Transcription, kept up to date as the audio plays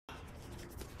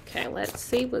Okay, let's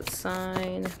see what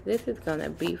sign this is gonna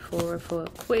be for a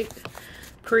quick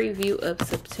preview of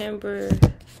September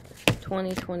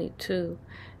 2022.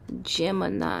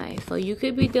 Gemini. So you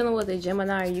could be dealing with a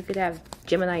Gemini, or you could have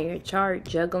Gemini in your chart,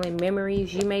 juggling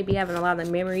memories. You may be having a lot of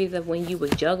memories of when you were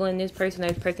juggling this person, or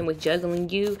this person was juggling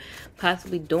you,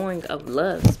 possibly during a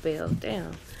love spell.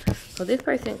 Damn. So this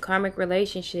person, karmic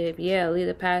relationship, yeah, leave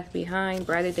the past behind,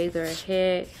 brighter days are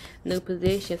ahead, new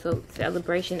position, so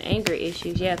celebration, anger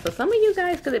issues, yeah. So some of you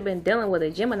guys could have been dealing with a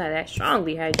Gemini that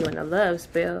strongly had you in a love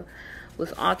spell,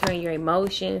 was altering your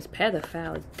emotions,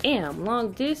 pedophile, damn,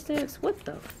 long distance, what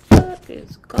the fuck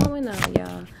is going on,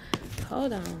 y'all?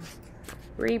 Hold on.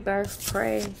 Rebirth,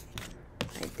 pray,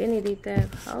 identity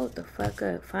theft, hold the fuck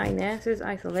up, finances,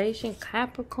 isolation,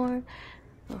 Capricorn.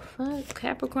 Oh, fuck.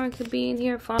 Capricorn could be in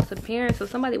here. False appearance. So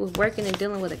somebody was working and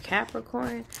dealing with a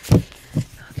Capricorn.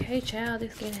 Okay, child.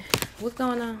 What's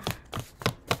going on?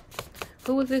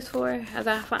 Who was this for?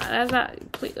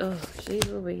 Please. Oh,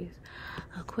 jeez Louise.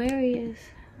 Aquarius.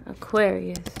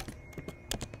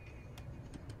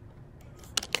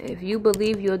 If you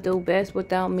believe you'll do best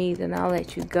without me, then I'll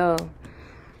let you go.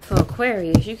 So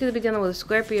Aquarius, you could be dealing with a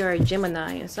Scorpio or a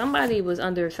Gemini, and somebody was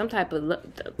under some type of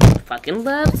fucking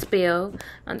love spell,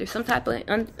 under some type of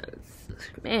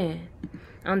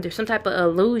under some type of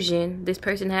illusion. This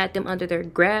person had them under their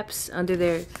grasp, under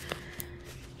their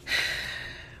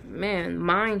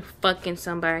mind fucking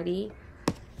somebody,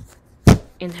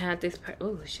 and had this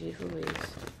oh jeez Louise,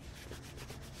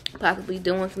 possibly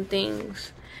doing some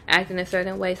things, acting a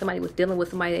certain way. Somebody was dealing with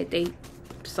somebody that they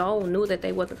soul knew that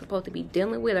they wasn't supposed to be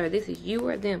dealing with, or this is you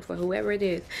or them, for whoever it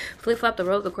is. Flip-flop the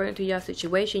roles according to your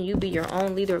situation. You be your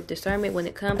own leader of discernment when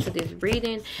it comes to this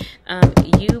reading.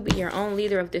 You be your own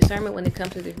leader of discernment when it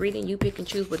comes to this reading. You pick and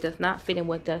choose what does not fit and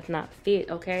what does not fit,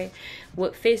 okay?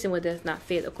 What fits and what does not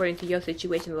fit according to your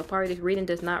situation. If a part of this reading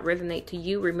does not resonate to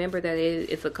you, remember that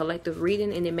it's a collective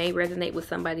reading and it may resonate with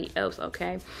somebody else,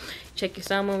 okay? Check your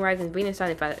sun, moon, rising, Venus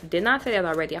sign. If I did not say that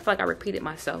already, I feel like I repeated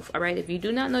myself, all right? If you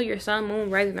do not know your sun, moon,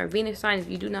 rising, or Venus sign, if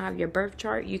you do not have your birth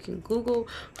chart, you can Google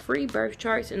free birth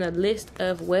charts, and a list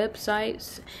of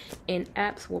websites and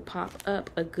apps will pop up.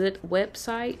 A good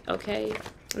website, okay?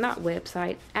 Not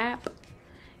website, app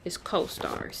is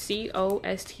CoStar,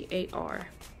 C-O-S-T-A-R.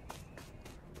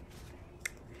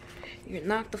 You're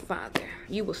not the father.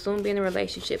 You will soon be in a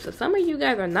relationship. So some of you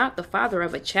guys are not the father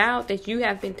of a child that you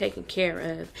have been taken care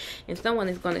of. And someone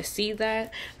is going to see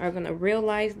that, or going to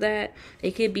realize that.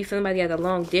 It could be somebody at a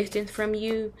long distance from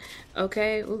you.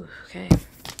 Okay? Ooh, okay.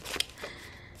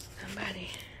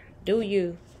 Somebody.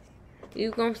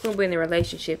 You're going to soon be in a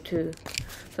relationship too.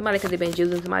 Somebody could have been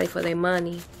using somebody for their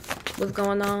money. What's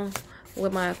going on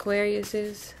with my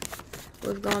Aquariuses?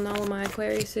 What's going on with my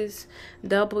Aquariuses?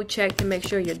 Double check to make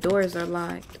sure your doors are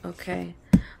locked, okay?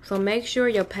 So make sure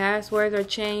your passwords are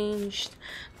changed,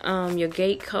 your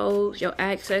gate codes, your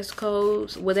access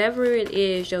codes, whatever it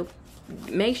is,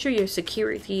 make sure your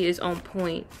security is on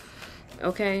point,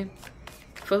 okay?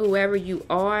 For whoever you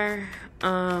are,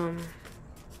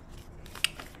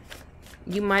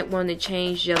 you might want to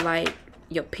change your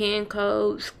PIN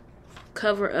codes.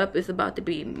 Cover up. Is about to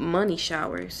be money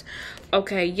showers,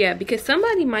 okay? Yeah, because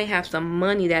somebody might have some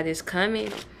money that is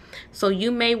coming, so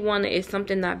you may want to, if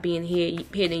something not being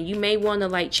hidden, you may want to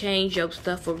like change your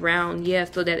stuff around, yeah,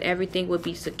 so that everything will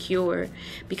be secure,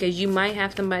 because you might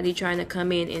have somebody trying to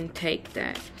come in and take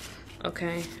that,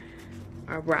 okay,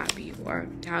 or rob you, or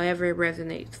however it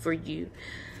resonates for you.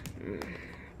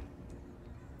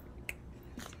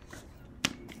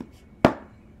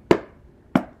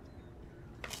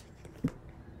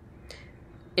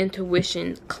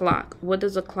 Intuition clock. What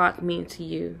does a clock mean to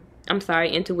you? I'm sorry,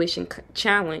 intuition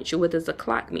challenge. What does a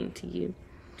clock mean to you?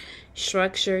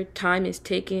 Structure. Time is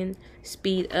ticking.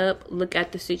 Speed up. Look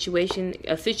at the situation.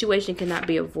 A situation cannot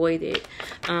be avoided.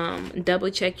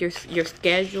 Double check your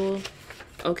schedule.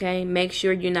 Okay, make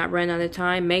sure you're not running out of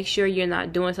time. Make sure you're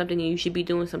not doing something and you should be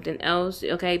doing something else.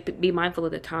 Okay, be mindful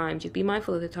of the time. Just be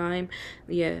mindful of the time.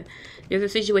 Yeah, there's a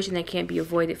situation that can't be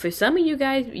avoided. For some of you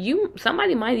guys,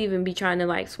 somebody might even be trying to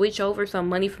like switch over some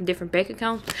money from different bank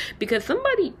accounts, because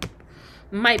somebody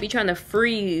might be trying to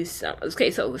freeze. Okay,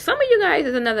 so some of you guys,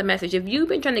 is another message. If you've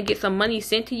been trying to get some money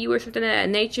sent to you or something of that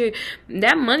nature,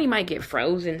 that money might get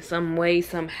frozen some way,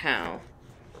 somehow.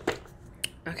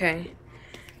 Okay.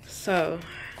 So,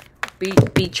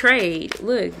 betrayed.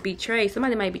 Look, betrayed.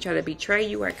 Somebody might be trying to betray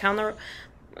you or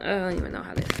I don't even know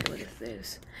how to say what is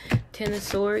this. 10 of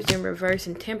Swords in reverse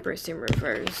and Temperance in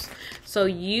reverse. So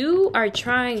you are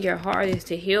trying your hardest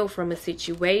to heal from a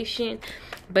situation,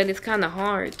 but it's kind of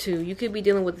hard to. You could be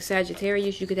dealing with the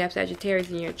Sagittarius. You could have Sagittarius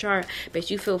in your chart,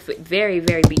 but you feel very,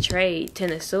 very betrayed.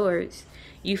 10 of Swords.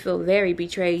 You feel very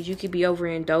betrayed. You could be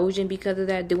overindulging because of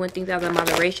that, doing things out of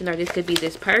moderation, or this could be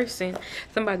this person.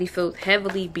 Somebody feels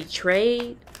heavily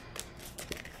betrayed.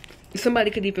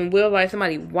 Somebody could even realize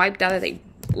somebody wiped out of their...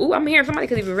 Ooh, I'm hearing somebody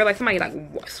could even realize somebody like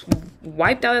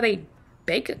wiped out of their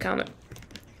bank account.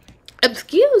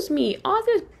 Excuse me, on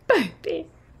this birthday.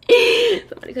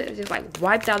 Somebody could have just like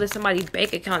wiped out of somebody's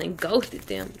bank account and ghosted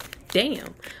them.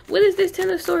 Damn. What is this 10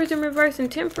 of Swords in reverse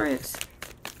and Temperance?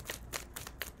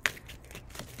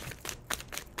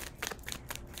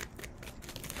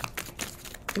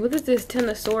 What is this 10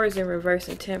 of Swords in reverse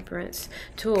and Temperance?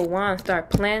 2 of Wands. Start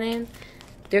planning.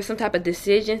 There's some type of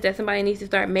decisions that somebody needs to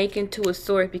start making. 2 of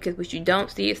Swords, because what you don't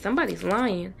see is somebody's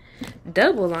lying.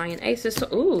 Double lying. Ace of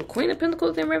Swords. Ooh, Queen of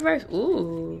Pentacles in reverse.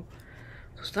 Ooh.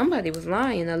 Somebody was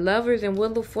lying. The Lovers and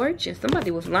Wheel of Fortune.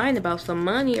 Somebody was lying about some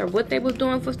money or what they was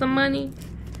doing for some money.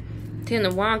 10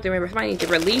 of Wands in reverse. Somebody needs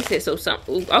to release it. So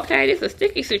okay, this is a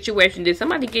sticky situation. Did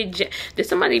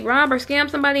somebody rob or scam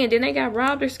somebody and then they got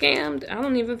robbed or scammed? I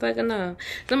don't even fucking know.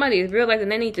 Somebody is realizing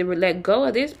they need to let go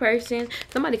of this person.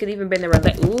 Somebody could even been in a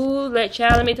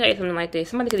let me tell you something like this.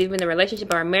 Somebody could even been in a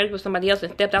relationship or a marriage with somebody else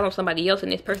and stepped out on somebody else,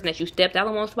 and this person that you stepped out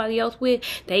on somebody else with,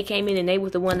 they came in and they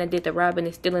was the one that did the robbing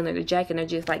and stealing or the jacking, or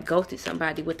just like ghosted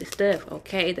somebody with the stuff.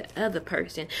 Okay, the other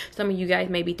person. Some of you guys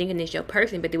may be thinking it's your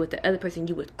person, but it was the other person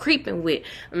you was creeping with.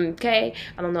 Okay,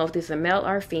 I don't know if this is a male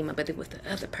or a female, but it was the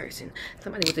other person.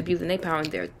 Somebody was abusing their power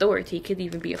and their authority. It could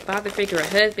even be a father figure, a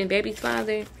husband, baby's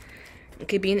father. It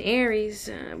could be an Aries.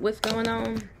 What's going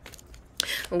on?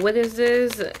 What is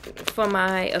this for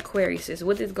my Aquariuses?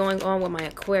 What is going on with my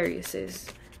Aquariuses?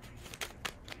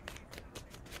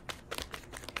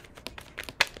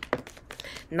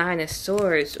 Nine of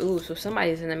Swords. Ooh, so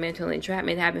somebody's in a mental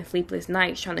entrapment, having sleepless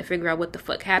nights, trying to figure out what the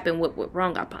fuck happened, what went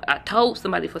wrong. I told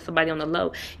somebody for somebody on the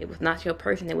low. It was not your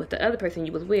person. It was the other person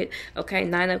you was with. Okay,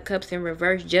 9 of Cups in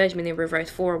reverse, Judgment in reverse,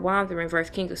 4 of Wands in reverse,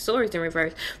 King of Swords in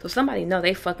reverse. So somebody know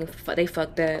they fucked up.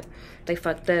 They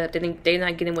fucked up. They're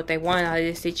not getting what they want out of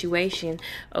this situation.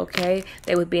 Okay,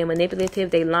 they was being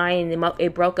manipulative. They lying.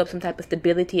 It broke up some type of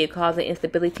stability. It caused an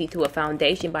instability to a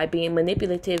foundation by being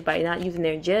manipulative, by not using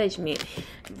their judgment,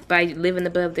 by living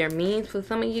above their means. For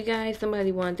some of you guys,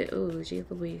 somebody wanted to, ooh, geez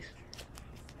Louise.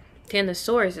 10 of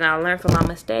Swords, and I learned from my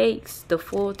mistakes. The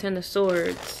full 10 of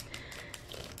Swords.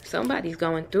 Somebody's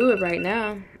going through it right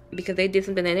now because they did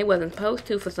something that they wasn't supposed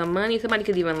to for some money. Somebody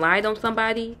could even lie on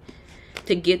somebody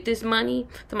to get this money.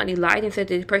 Somebody lied and said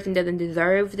this person doesn't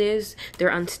deserve this. They're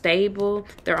unstable.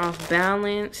 They're off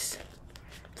balance.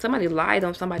 Somebody lied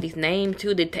on somebody's name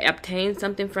too to obtain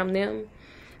something from them,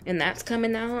 and that's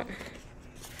coming out.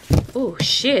 Oh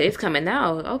shit, it's coming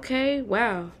out. Okay,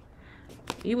 wow.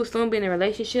 You will soon be in a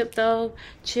relationship though.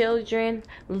 Children,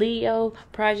 Leo,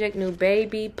 project new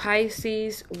baby,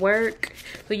 Pisces, work.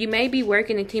 So you may be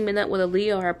working and teaming up with a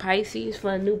Leo or a Pisces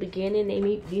for a new beginning.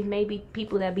 These may be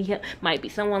people that might be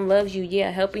someone loves you,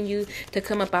 yeah, helping you to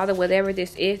come up out of whatever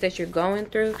this is that you're going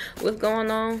through. What's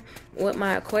going on with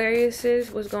my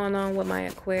Aquariuses? What's going on with my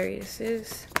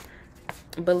Aquariuses?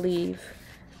 Believe.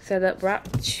 Set up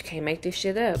can't make this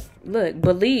shit up. Look,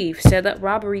 believe. Set up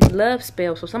robbery, love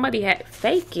spell. So somebody had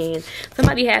faking.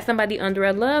 Somebody had somebody under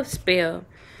a love spell.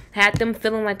 Had them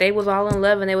feeling like they was all in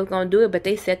love and they was gonna do it, but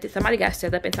they set it. Somebody got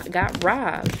set up and got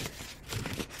robbed.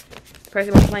 The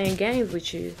person was playing games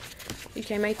with you. You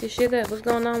can't make this shit up. What's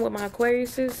going on with my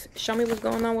Aquariuses? Show me what's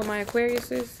going on with my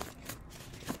Aquariuses.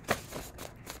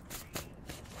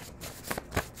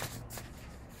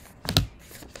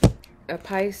 A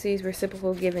Pisces,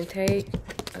 reciprocal give and take.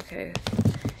 Okay.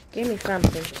 Give me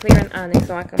something clear and honest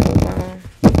so I can move on.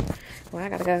 Well, I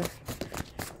gotta go.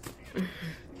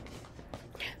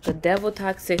 The devil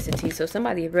toxicity. So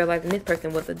somebody realizing this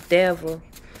person was a devil.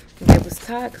 They was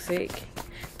toxic.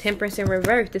 Temperance in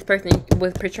reverse. This person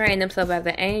was portraying themselves as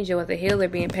an angel, as a healer,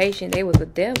 being patient. They was a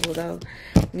devil though.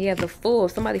 Yeah, the fool.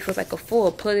 Somebody feels like a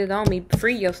fool. Put it on me.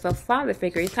 Free yourself. Father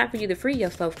figure. It's time for you to free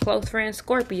yourself. Close friend,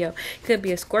 Scorpio. Could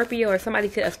be a Scorpio or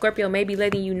a Scorpio may be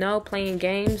letting you know, playing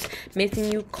games,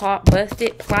 missing you, caught,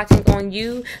 busted, plotting on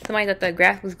you. Somebody thought the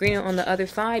grass was greener on the other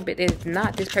side, but it's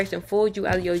not. This person fooled you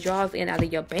out of your jaws and out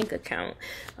of your bank account.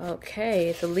 Okay,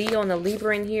 it's a Leo and a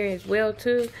Libra in here as well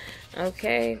too.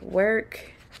 Okay,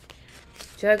 work.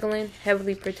 Juggling,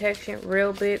 heavily protection,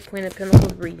 real big, Queen of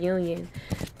Pentacles, reunion.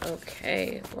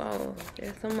 Okay, whoa,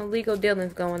 there's some illegal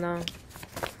dealings going on.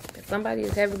 But somebody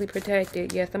is heavily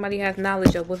protected. Yeah, somebody has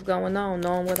knowledge of what's going on,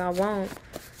 knowing what I want.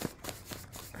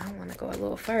 I want to go a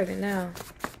little further now.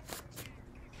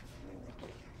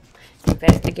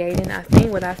 Investigating. I seen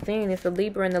what I seen. It's a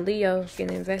Libra and a Leo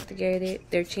getting investigated.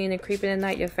 They're cheating and creeping at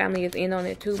night. Your family is in on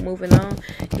it too. Moving on.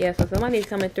 Yeah, so somebody's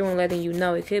coming through and letting you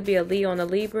know. It could be a Leo and a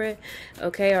Libra,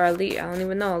 okay, or a Leo. I don't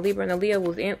even know. A Libra and a Leo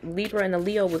was in. Libra and a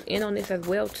Leo was in on this as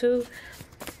well too.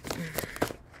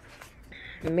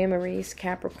 Memories,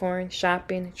 Capricorn,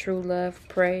 shopping, true love,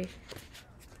 pray,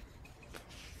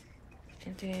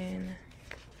 and then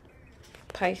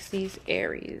Pisces,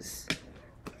 Aries.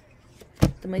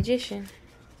 The Magician.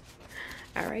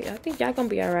 Alright, I think y'all gonna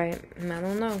be alright. I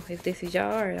don't know if this is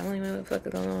y'all or I don't even know what the fuck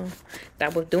is going on.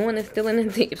 That was doing is still in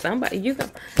the deep. Somebody, you go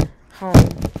home.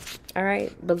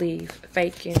 Alright, believe,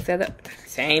 faking, set up,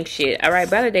 same shit. Alright,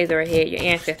 better days are ahead. Your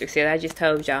ancestors said, I just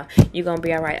told y'all, you gonna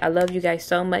be alright. I love you guys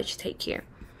so much. Take care.